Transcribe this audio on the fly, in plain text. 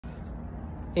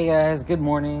Hey guys, good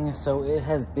morning. So it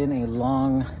has been a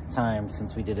long time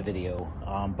since we did a video,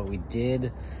 but we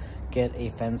did get a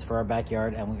fence for our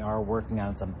backyard and we are working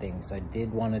on some things. So I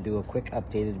did want to do a quick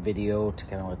updated video to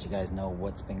kind of let you guys know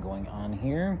what's been going on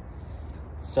here.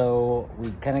 So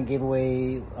we kind of gave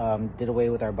away, did away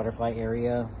with our butterfly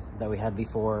area that we had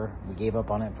before. We gave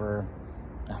up on it for,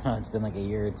 I don't know, it's been like a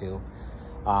year or two.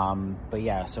 But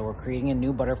yeah, so we're creating a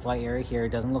new butterfly area here. It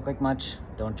doesn't look like much,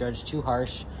 don't judge too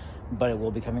harsh, but it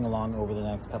will be coming along over the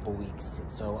next couple weeks.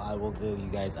 So I will give you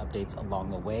guys updates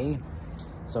along the way.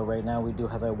 So right now we do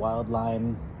have a wild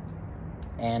lime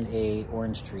and a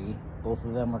orange tree. Both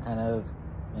of them are kind of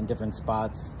in different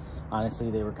spots.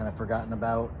 Honestly, they were kind of forgotten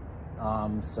about.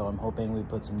 So I'm hoping we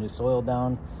put some new soil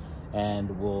down,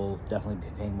 and we'll definitely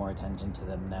be paying more attention to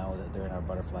them now that they're in our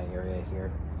butterfly area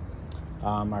here.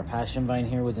 Our passion vine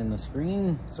here was in the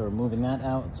screen, so we're moving that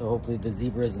out. So hopefully the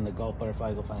zebras and the Gulf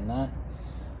butterflies will find that.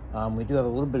 We do have a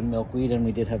little bit of milkweed, and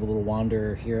we did have a little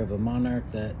wanderer here of a monarch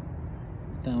that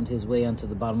found his way onto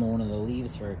the bottom of one of the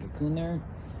leaves for a cocoon there.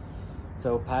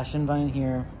 So passion vine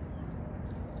here.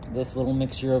 This little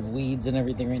mixture of weeds and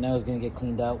everything right now is going to get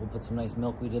cleaned out. We'll put some nice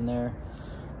milkweed in there.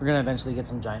 We're going to eventually get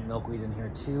some giant milkweed in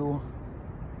here too.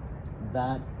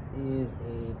 That is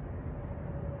a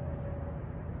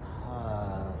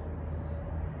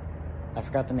I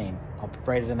forgot the name. I'll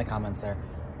write it in the comments there.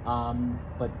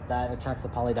 But that attracts the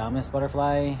Polydamas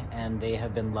butterfly, and they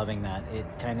have been loving that. It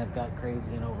kind of got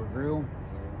crazy and overgrew.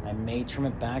 I may trim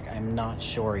it back. I'm not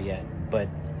sure yet, but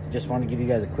just want to give you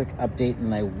guys a quick update,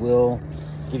 and I will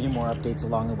give you more updates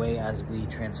along the way as we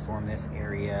transform this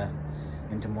area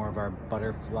into more of our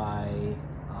butterfly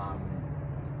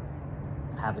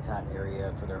habitat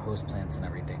area for their host plants and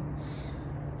everything.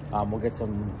 We'll get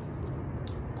some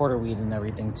porterweed and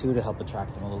everything too to help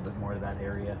attract them a little bit more to that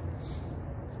area.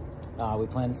 We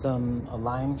planted a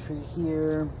lime tree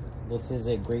here. This is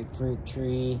a grapefruit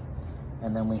tree,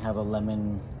 and then we have a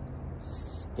lemon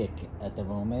stick at the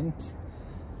moment.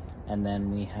 And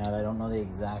then we have, I don't know the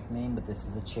exact name, but this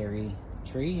is a cherry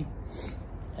tree.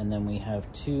 And then we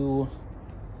have two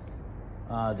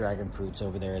dragon fruits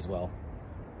over there as well.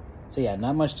 So yeah,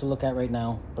 not much to look at right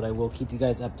now, but I will keep you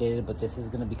guys updated. But this is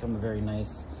going to become a very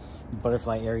nice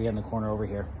butterfly area in the corner over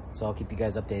here. So I'll keep you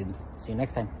guys updated. See you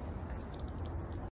next time.